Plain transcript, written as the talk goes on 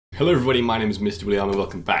Hello everybody, my name is MrWilliamo,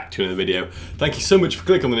 welcome back to another video. Thank you so much for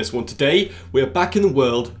clicking on this one. Today, we are back in the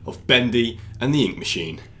world of Bendy and the ink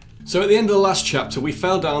machine. So at the end of the last chapter, we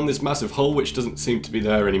fell down this massive hole which doesn't seem to be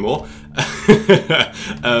there anymore. But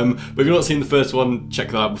if you've not seen the first one, check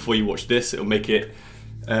that out before you watch this. It'll make it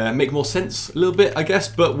make more sense a little bit, I guess.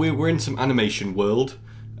 But we're in some animation world.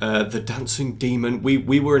 The dancing demon.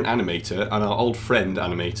 We were an animator, and our old friend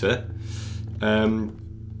animator,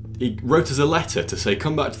 he wrote us a letter to say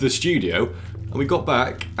come back to the studio, and we got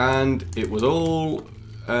back and it was all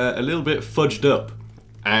a little bit fudged up.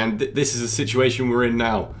 And this is a situation we're in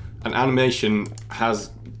now. An animation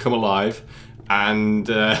has come alive, and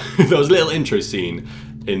there was a little intro scene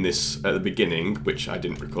in this at the beginning, which I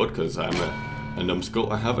didn't record because I'm a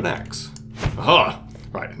numbskull. I have an axe. Aha!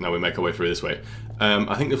 Right, now we make our way through this way.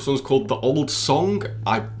 I think this one's called The Old Song.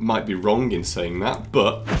 I might be wrong in saying that,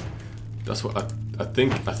 but that's what I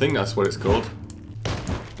think that's what it's called.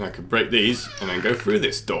 And I could break these and then go through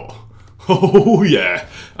this door. Oh yeah!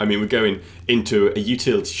 I mean, we're going into a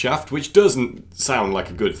utility shaft, which doesn't sound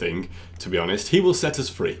like a good thing, to be honest. He will set us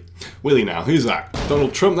free. Will he now? Who's that?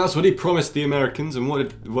 Donald Trump, that's what he promised the Americans, and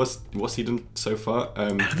what's he done so far? How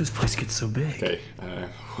did this place get so big? Okay,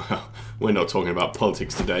 well, we're not talking about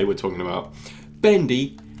politics today, we're talking about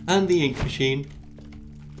Bendy and the ink machine.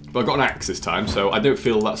 But I've got an axe this time, so I don't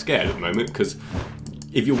feel that scared at the moment, because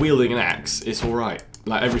if you're wielding an axe, it's alright.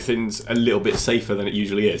 Like, everything's a little bit safer than it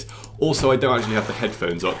usually is. Also, I don't actually have the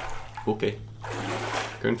headphones on. Okay.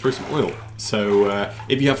 Going through some oil. So,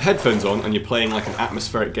 if you have headphones on and you're playing like an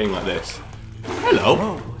atmospheric game like this... Hello!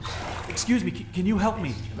 Hello. Excuse me, can you help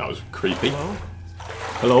me? That was creepy. Hello?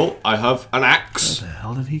 Hello, I have an axe. Where the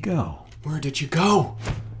hell did he go? Where did you go?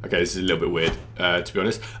 Okay, this is a little bit weird, to be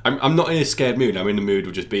honest. I'm not in a scared mood. I'm in the mood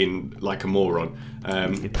of just being like a moron,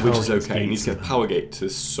 which is okay. I need to get a power gate to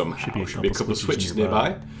somehow. Should be a couple of switches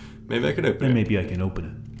nearby. Maybe I can open it. Then maybe I can open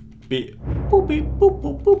it. Boop, beep, boop,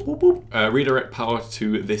 boop, boop, boop, boop. Redirect power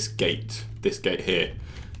to this gate. This gate here.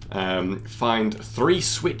 Find 3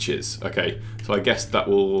 switches. Okay, so I guess that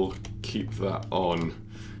will keep that on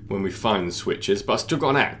when we find the switches. But I've still got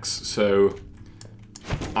an axe, so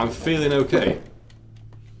I'm feeling okay.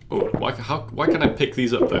 Oh, why can't I pick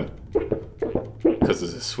these up then? Because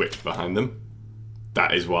there's a switch behind them.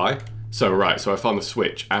 That is why. So right, so I found the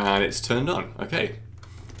switch and it's turned on. Okay,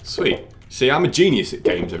 sweet. See, I'm a genius at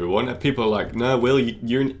games, everyone. People are like, no, Will,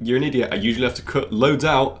 you're an idiot. I usually have to cut loads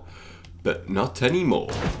out, but not anymore.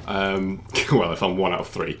 Well, if I'm 1 out of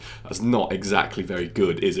 3, that's not exactly very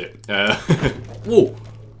good, is it? Whoa.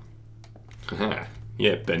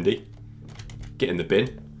 Yeah, Bendy. Get in the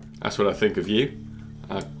bin. That's what I think of you.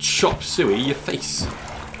 Chop suey your face.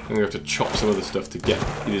 I'm going to have to chop some other stuff to get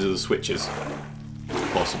these other switches.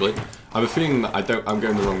 Possibly. I have a feeling that I'm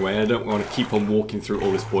going the wrong way. I don't want to keep on walking through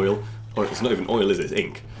all this oil. Or it's not even oil, is it? It's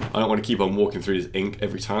ink. I don't want to keep on walking through this ink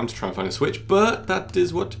every time to try and find a switch, but that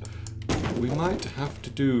is what we might have to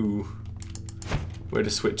do. Where the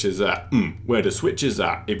switch is at? Where the switch is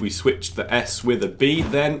at? If we switch the S with a B,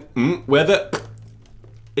 then where the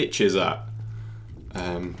itch is at.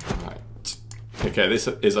 Right. Okay, this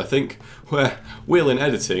is, I think, where Will in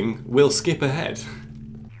editing will skip ahead.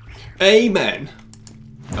 Amen!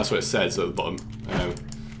 That's what it says at the bottom.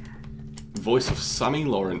 Voice of Sammy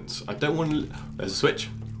Lawrence. I don't want to... There's a switch.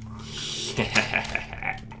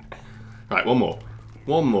 Right, one more.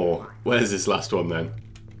 One more. Where's this last one then?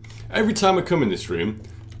 Every time I come in this room,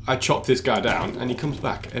 I chop this guy down and he comes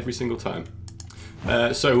back every single time.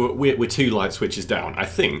 So we're 2 light switches down. I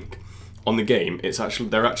think... On the game,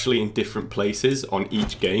 they're actually in different places on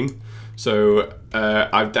each game. So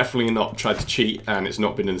I've definitely not tried to cheat, and it's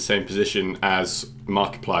not been in the same position as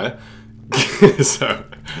Markiplier. So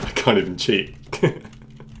I can't even cheat.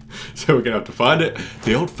 So we're gonna have to find it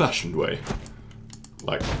the old-fashioned way,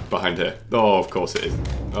 like behind here. Oh, of course it is.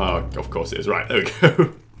 Oh, of course it is. Right, there we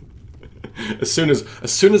go. As soon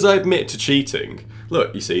as I admit to cheating,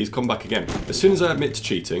 look, you see, he's come back again. As soon as I admit to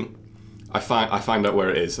cheating, I find out where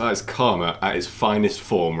it is. That is karma at its finest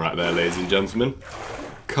form right there, ladies and gentlemen.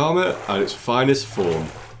 Karma at its finest form.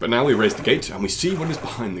 But now we raise the gate and we see what is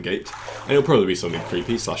behind the gate. And it'll probably be something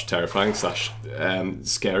creepy, slash terrifying, slash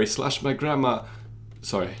scary, slash my grandma.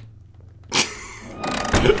 Sorry.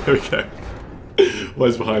 There we go.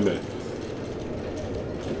 What is behind there?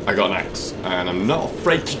 I got an axe and I'm not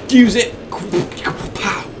afraid to use it. Okay.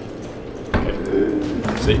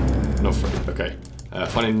 See? Not afraid. Okay.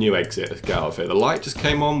 Find a new exit. Let's get out of here. The light just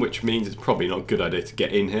came on, which means it's probably not a good idea to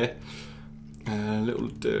get in here.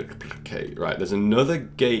 Okay, right. There's another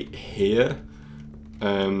gate here.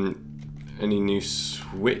 Any new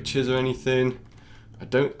switches or anything? I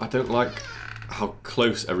don't like how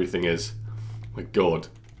close everything is. My God,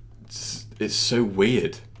 it's so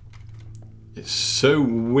weird. It's so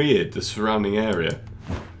weird, the surrounding area.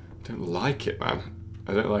 I don't like it, man.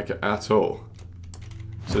 I don't like it at all.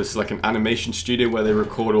 So this is like an animation studio where they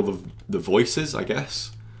record all the voices, I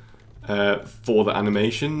guess, for the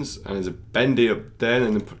animations. And there's a Bendy up there,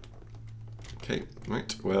 and then okay,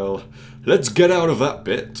 right. Well, let's get out of that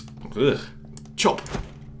bit. Ugh. Chop.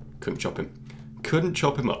 Couldn't chop him. Couldn't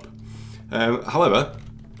chop him up. However,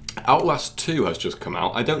 Outlast 2 has just come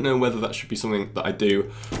out. I don't know whether that should be something that I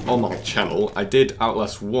do on my channel. I did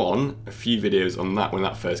Outlast 1, a few videos on that when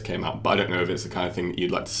that first came out, but I don't know if it's the kind of thing that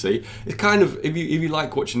you'd like to see. It's kind of, if you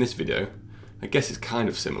like watching this video, I guess it's kind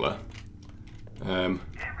of similar.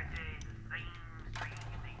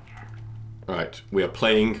 Right, we are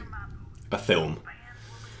playing a film.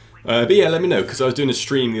 But yeah, let me know, because I was doing a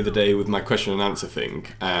stream the other day with my question and answer thing,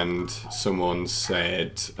 and someone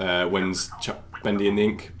said, when's Bendy and the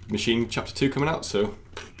Ink Machine Chapter 2 coming out? So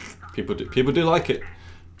people do like it.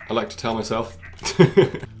 I like to tell myself.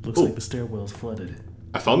 Looks like the stairwell's flooded.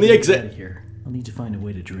 I found the exit. Out of here. I'll need to find a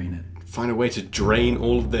way to drain it. Find a way to drain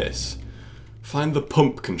all of this. Find the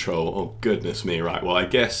pump control. Oh goodness me! Right. Well, I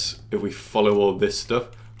guess if we follow all this stuff.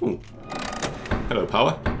 Ooh. Hello,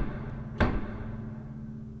 power.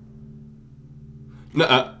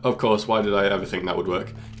 Nuh-uh, of course, why did I ever think that would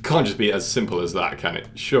work? It can't just be as simple as that, can it?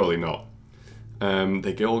 Surely not.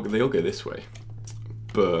 They all go this way.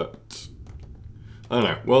 But I don't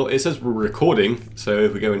know. Well, it says we're recording, so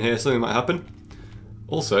if we go in here, something might happen.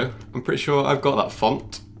 Also, I'm pretty sure I've got that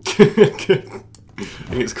font. I think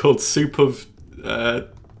it's called Soup of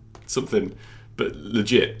something, but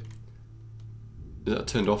legit. Is that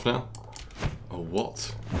turned off now? Oh,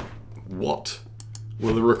 what? What?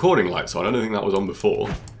 Well, the recording light's on. I don't think that was on before.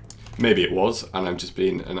 Maybe it was, and I'm just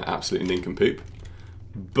being an absolute nincompoop.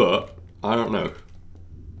 But I don't know.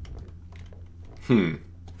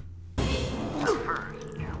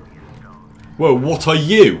 Whoa, what are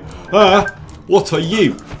you? Ah! What are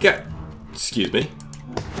you? Get... Excuse me.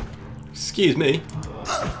 Excuse me.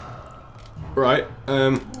 Right,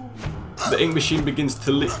 the ink machine begins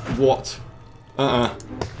to leak. What? I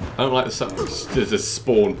don't like the sound. There's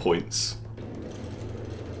spawn points.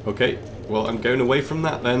 Okay, well, I'm going away from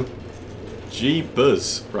that then. Gee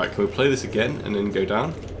buzz. Right, can we play this again and then go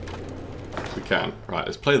down? We can. Right,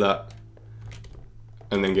 let's play that.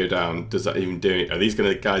 And then go down. Does that even do it? Are these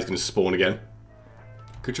guys gonna spawn again?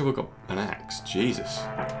 Good job I got an axe. Jesus.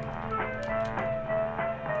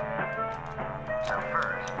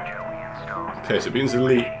 Okay, so it begins to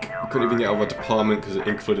leak. Couldn't even get out of our department because the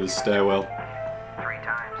ink flooded the stairwell.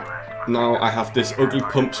 Now I have this ugly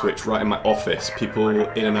pump switch right in my office. People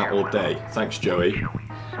in and out all day. Thanks, Joey.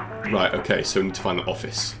 Right, okay, so we need to find the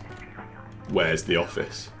office. Where's the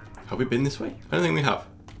office? Have we been this way? I don't think we have.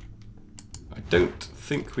 I don't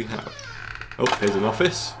think we have. Oh, here's an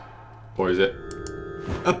office. Or is it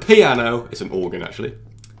a piano? It's an organ, actually.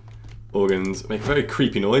 Organs make a very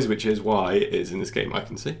creepy noise, which is why it is in this game, I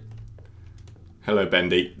can see. Hello,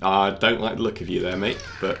 Bendy. I don't like the look of you there, mate,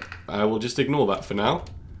 but I will just ignore that for now.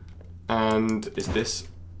 And is this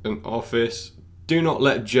an office? Do not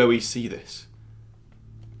let Joey see this.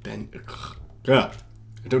 Ben, I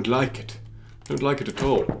don't like it. I don't like it at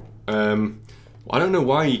all. I don't know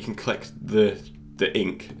why you can collect the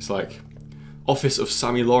ink. It's like Office of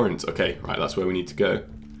Sammy Lawrence. Okay, right, that's where we need to go.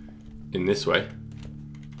 In this way.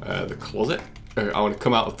 The closet. I want to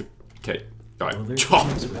come out of the. Okay, right. Well,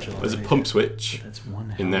 there's a pump switch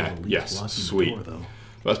in there. Yes, sweet.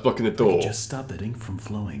 That's blocking the door. Just stop that ink from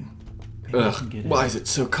flowing. Ugh, why is it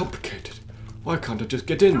so complicated? Why can't I just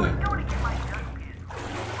get in there?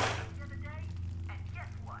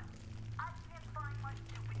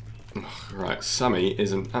 Ugh, right, Sammy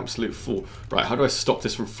is an absolute fool. Right, how do I stop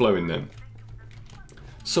this from flowing then?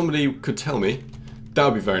 Somebody could tell me. That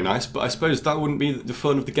would be very nice, but I suppose that wouldn't be the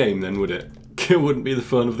fun of the game then, would it? It wouldn't be the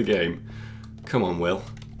fun of the game. Come on, Will.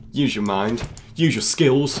 Use your mind. Use your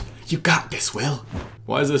skills. You got this, Will.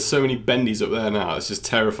 Why is there so many bendies up there now? It's just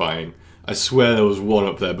terrifying. I swear there was one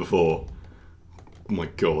up there before. Oh my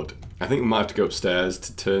god. I think we might have to go upstairs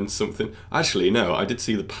to turn something. Actually, no, I did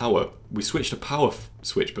see the power. We switched a power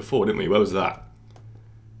switch before, didn't we? Where was that?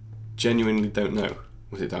 Genuinely don't know.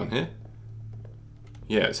 Was it down here?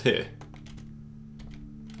 Yeah, it's here.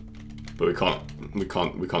 But we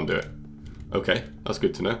can't do it. Okay, that's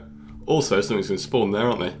good to know. Also, something's going to spawn there,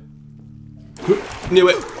 aren't they? Knew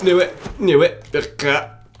it.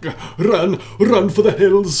 Run for the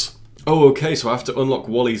hills. Oh, okay, so I have to unlock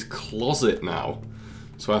Wally's closet now.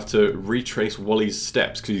 So I have to retrace Wally's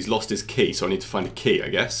steps because he's lost his key, so I need to find a key, I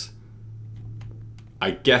guess.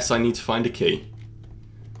 I guess I need to find a key.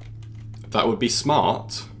 That would be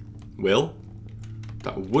smart. Will?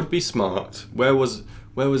 That would be smart. Where was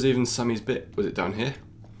even Sammy's bit? Was it down here?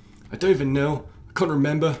 I don't even know. I can't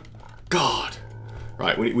remember. God.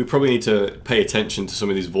 Right, we probably need to pay attention to some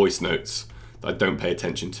of these voice notes that I don't pay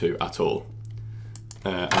attention to at all.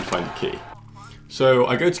 And find a key. So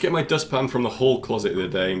I go to get my dustpan from the hall closet the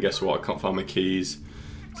other day, and guess what? I can't find my keys.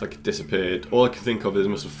 It's like it disappeared. All I can think of is it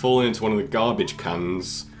must have fallen into one of the garbage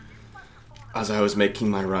cans as I was making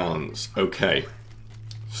my rounds. Okay.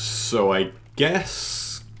 So I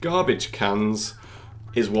guess garbage cans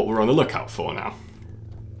is what we're on the lookout for now.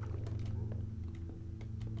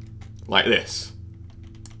 Like this.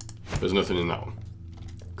 There's nothing in that one.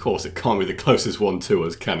 Of course, it can't be the closest one to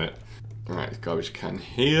us, can it? Alright, garbage can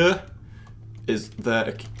here. Is there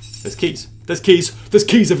a key? There's keys. There's keys. There's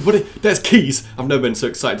keys, everybody. There's keys. I've never been so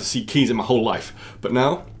excited to see keys in my whole life. But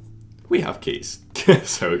now, we have keys.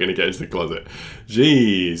 So we're going to get into the closet.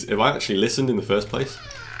 Jeez. If I actually listened in the first place,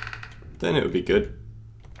 then it would be good.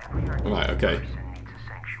 Alright, okay.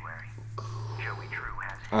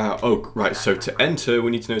 Oh, right. So to enter,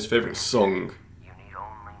 we need to know his favourite song.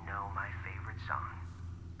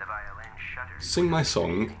 Sing my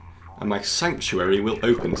song, and my sanctuary will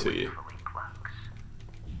open to you.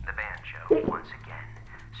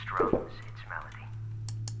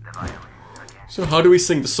 So how do we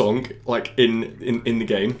sing the song, like in the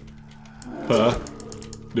game?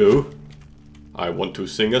 No. I want to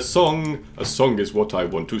sing a song. A song is what I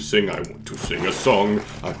want to sing. I want to sing a song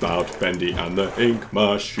about Bendy and the ink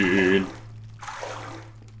machine.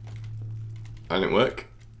 That didn't work.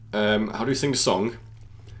 How do we sing the song?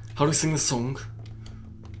 How do we sing the song?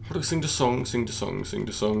 How do we sing the song? Sing the song, sing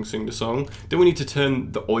the song, sing the song. Do we need to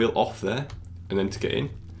turn the oil off there and then to get in?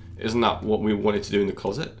 Isn't that what we wanted to do in the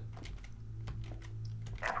closet?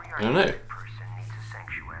 I don't know.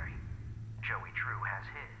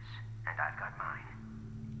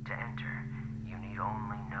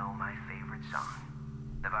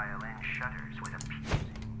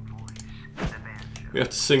 We have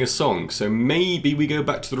to sing a song, so maybe we go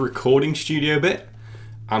back to the recording studio bit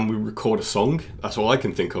and we record a song. That's all I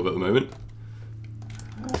can think of at the moment.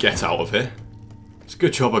 Get out of here. It's a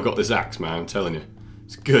good job I got this axe, man, I'm telling you.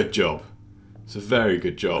 It's a good job. It's a very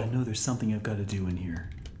good job. I know there's something I've got to do in here,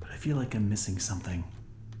 but I feel like I'm missing something.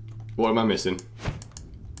 What am I missing?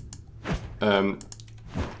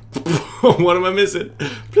 What am I missing?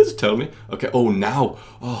 Please tell me. Okay, oh now.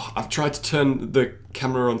 Oh, I've tried to turn the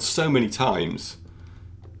camera on so many times.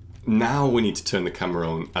 Now we need to turn the camera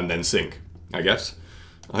on and then sing, I guess.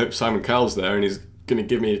 I hope Simon Cowell's there and he's going to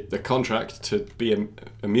give me the contract to be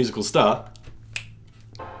a musical star.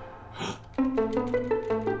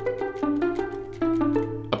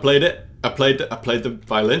 I played it. I played the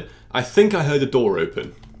violin. I think I heard the door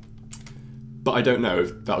open. But I don't know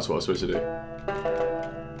if that's what I was supposed to do.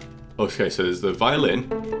 Okay, so there's the violin,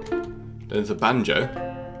 then there's a banjo,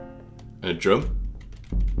 and a drum.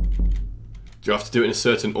 Do you have to do it in a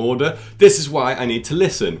certain order? This is why I need to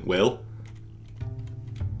listen, Will.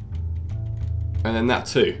 And then that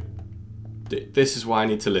too. This is why I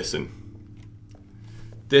need to listen.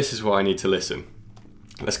 This is why I need to listen.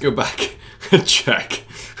 Let's go back and check.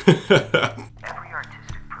 The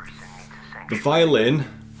violin,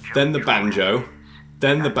 then the banjo,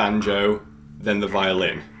 then the banjo, then the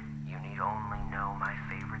violin.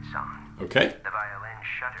 Okay.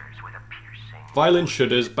 Violin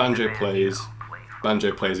shudders, banjo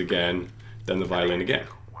plays again, then the violin again.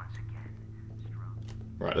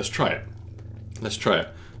 Right, let's try it. Let's try it.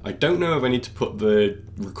 I don't know if I need to put the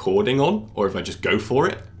recording on or if I just go for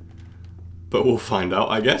it, but we'll find out,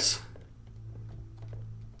 I guess.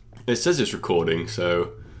 It says it's recording,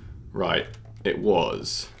 so right, it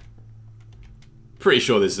was. Pretty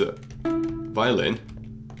sure this is a violin,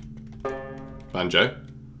 banjo,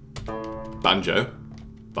 banjo,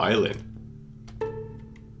 violin.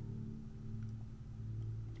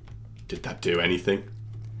 Did that do anything?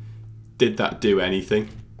 Did that do anything?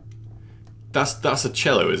 That's a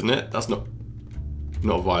cello, isn't it? That's not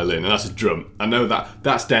a violin, and that's a drum. I know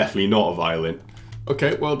that's definitely not a violin.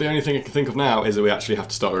 Okay, well the only thing I can think of now is that we actually have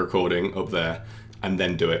to start a recording up there and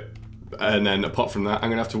then do it. And then apart from that, I'm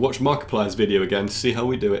gonna have to watch Markiplier's video again to see how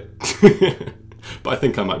we do it. But I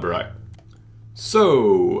think I might be right.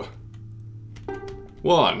 So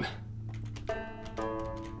 1,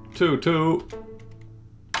 2, 2.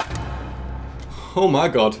 Oh my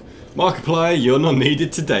god. Markiplier, you're not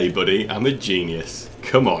needed today, buddy. I'm a genius.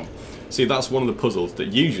 Come on. See, that's one of the puzzles that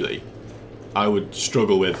usually I would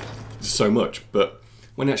struggle with so much, but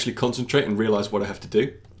when I actually concentrate and realise what I have to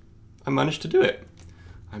do, I managed to do it.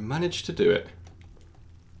 I managed to do it.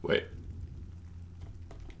 Wait.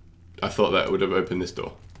 I thought that would have opened this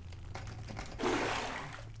door.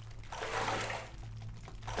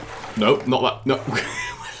 No, not that. No.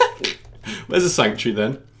 Where's the sanctuary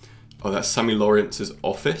then? Oh, that's Sammy Lawrence's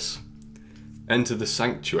office. Enter the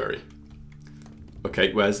sanctuary.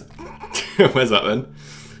 Okay, where's where's that then?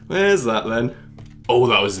 Where's that then? Oh,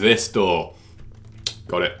 that was this door.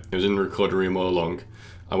 Got it. It was in the recording room all along.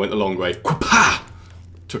 I went the long way. Quapa!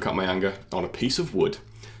 Took out my anger on a piece of wood.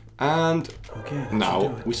 And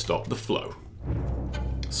now we stop the flow.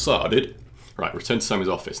 Started. Right, return to Sammy's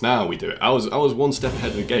office. Now we do it. I was one step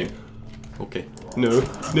ahead of the game. Okay. No.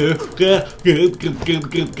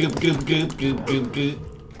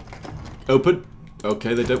 Open.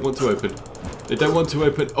 Okay, they don't want to open. They don't want to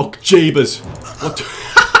open. Oh, jeebus! What?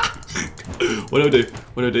 What do I do?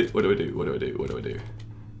 What do I do? What do I do? What do I do? What do I do?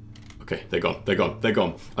 Okay, they're gone. They're gone. They're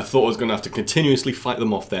gone. I thought I was going to have to continuously fight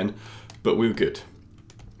them off then, but we were good.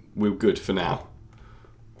 We were good for now.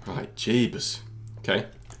 Right, jeebus. Okay,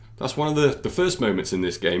 that's one of the first moments in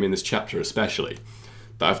this game, in this chapter especially,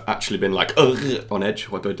 that I've actually been like, ugh, on edge.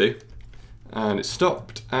 What do I do? And it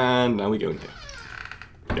stopped, and now we go in here.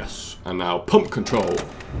 Yes, and now pump control.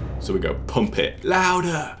 So we go pump it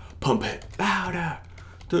louder, pump it louder.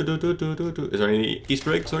 Is there any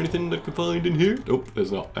Easter eggs or anything that I can find in here? Nope,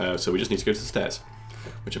 there's not. So we just need to go to the stairs,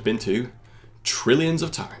 which I've been to trillions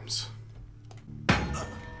of times.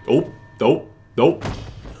 Oh, nope, nope,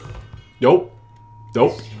 nope,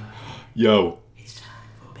 nope. Yo.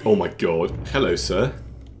 Oh my god. Hello, sir.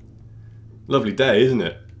 Lovely day, isn't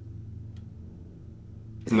it?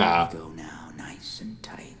 Nah.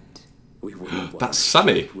 That's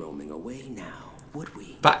Sammy. Roaming away now, would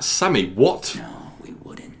we? That's Sammy. What? No, we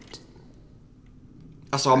wouldn't.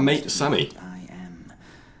 That's our mate Sammy. I am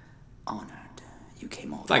honored. You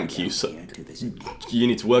came all Thank you, here sir. to visit me. You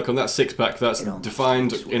need to work on that six-pack. That's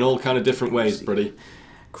defined in all kind of different ways, buddy.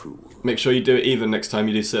 Cruel. Make sure you do it even next time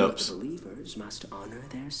you do sit-ups. The believers must honor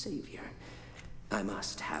their savior. I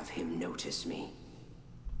must have him notice me.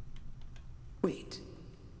 Wait,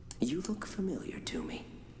 you look familiar to me.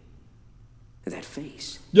 That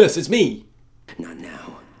face. Yes, it's me. Not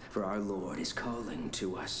now, for our Lord is calling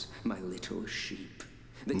to us, my little sheep.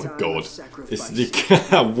 The Oh my time god. of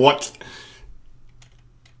sacrifice. What?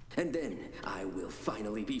 And then I will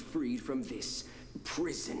finally be freed from this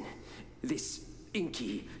prison, this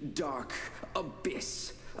inky, dark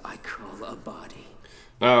abyss I call a body.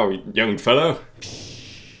 Now, young fellow,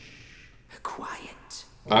 Quiet.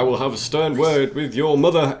 I will have a stern word with your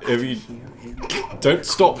mother if you don't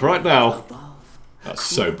stop right now. Above. That's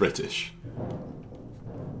so British.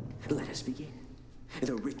 Let us begin.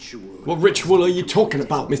 The ritual. What ritual are you talking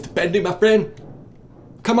about, Mr. Bendy, my friend?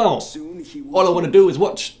 Come on. Soon he will All I want to do is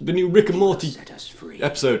watch the new Rick and Morty set us free.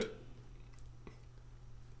 episode.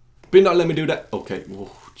 But not let me do that. Okay.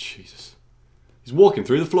 Oh, Jesus. He's walking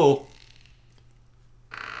through the floor.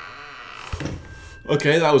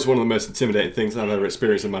 Okay, that was one of the most intimidating things I've ever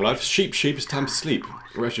experienced in my life. Sheep, sheep, it's time to sleep.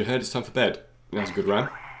 Rest your head, it's time for bed. That's a good rhyme.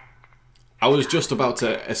 I was just about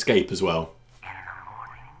to escape as well. In the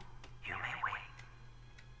morning, you may wake,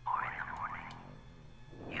 or in the morning,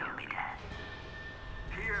 you'll be dead.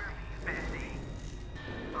 Hear me, Bendy.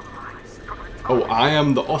 Oh, I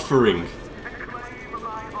am the offering.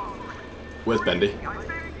 Where's Bendy?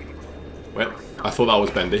 Where? I thought that was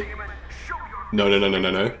Bendy. No, no, no, no, no,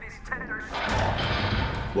 no.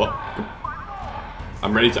 What?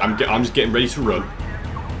 I'm ready to. I'm just getting ready to run.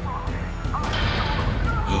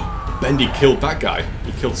 Bendy killed that guy.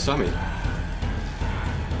 He killed Sammy.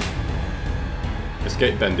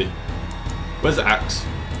 Escape Bendy. Where's the axe?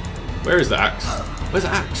 Where is the axe? Where's the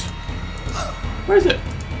axe? Where is it?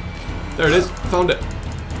 There it is. Found it.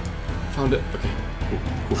 Found it. Okay.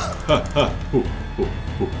 Ooh, ooh. Ha, ha. Ooh, ooh,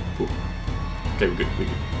 ooh, ooh. Okay, we're good. We're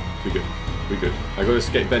good. We're good. We're good. I gotta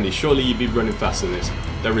escape Bendy. Surely you'd be running faster than this.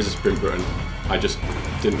 There is a sprint button. I just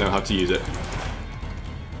didn't know how to use it.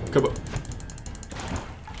 Come on.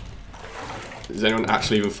 Does anyone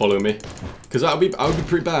actually even follow me? Because I would be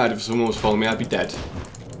pretty bad if someone was following me. I'd be dead.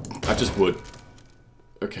 I just would.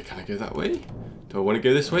 Okay, can I go that way? Do I want to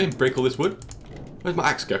go this way and break all this wood? Where's my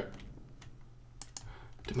axe go?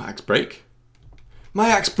 Did my axe break? My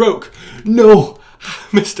axe broke! No!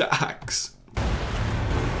 Mr. Axe.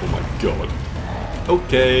 Oh my god.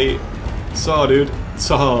 Okay. Saw dude.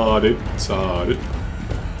 Saw dude. Saw dude.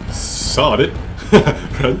 Saw it.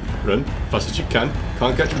 Run, run, fast as you can.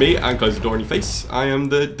 Can't catch me, and close the door in your face. I am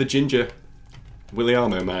the ginger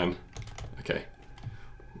MrWilliamo man. Okay.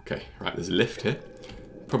 Okay, right, there's a lift here.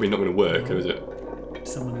 Probably not going to work, is it?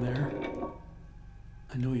 Someone there?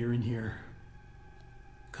 I know you're in here.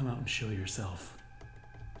 Come out and show yourself.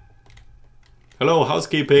 Hello,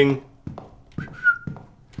 housekeeping.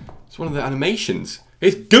 It's one of the animations.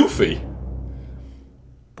 It's Goofy.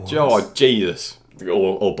 Boris. Oh, Jesus.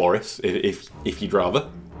 Or Boris, if you'd rather.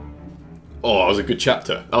 Oh, that was a good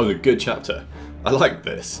chapter. That was a good chapter. I like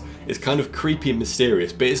this. It's kind of creepy and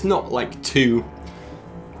mysterious, but it's not like too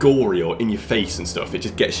gory or in your face and stuff. It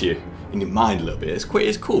just gets you in your mind a little bit. It's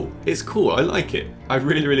cool. It's cool. I like it. I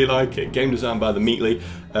really, really like it. Game designed by the Meatly.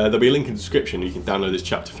 There'll be a link in the description. You can download this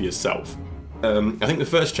chapter for yourself. I think the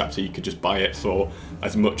first chapter you could just buy it for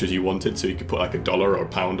as much as you wanted, so you could put like $1 or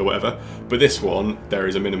 £1 or whatever. But this one, there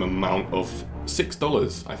is a minimum amount of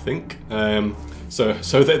 $6, I think. So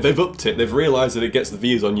they've upped it. They've realised that it gets the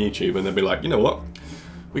views on YouTube, and they'll be like, you know what?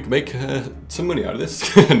 We can make some money out of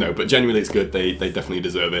this. No, but genuinely it's good. They definitely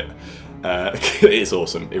deserve it. It's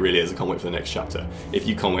awesome. It really is. I can't wait for the next chapter. If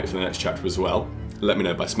you can't wait for the next chapter as well, let me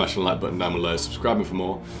know by smashing the like button down below, subscribing for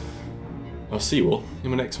more. I'll see you all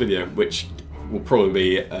in my next video, which will probably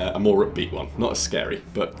be a more upbeat one. Not as scary,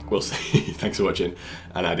 but we'll see. Thanks for watching,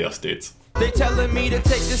 and adios, dudes. They telling me to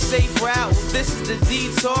take the safe route. This is the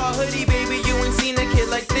detour. Hoodie baby, you ain't seen a kid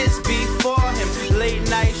like this before him. Late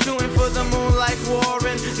night shooting for the moon like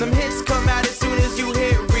Warren. Them hits come out as soon as you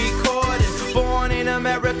hit recording. Born in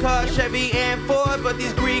America, Chevy and Ford, but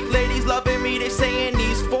these Greek ladies loving me, they saying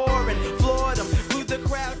he's foreign.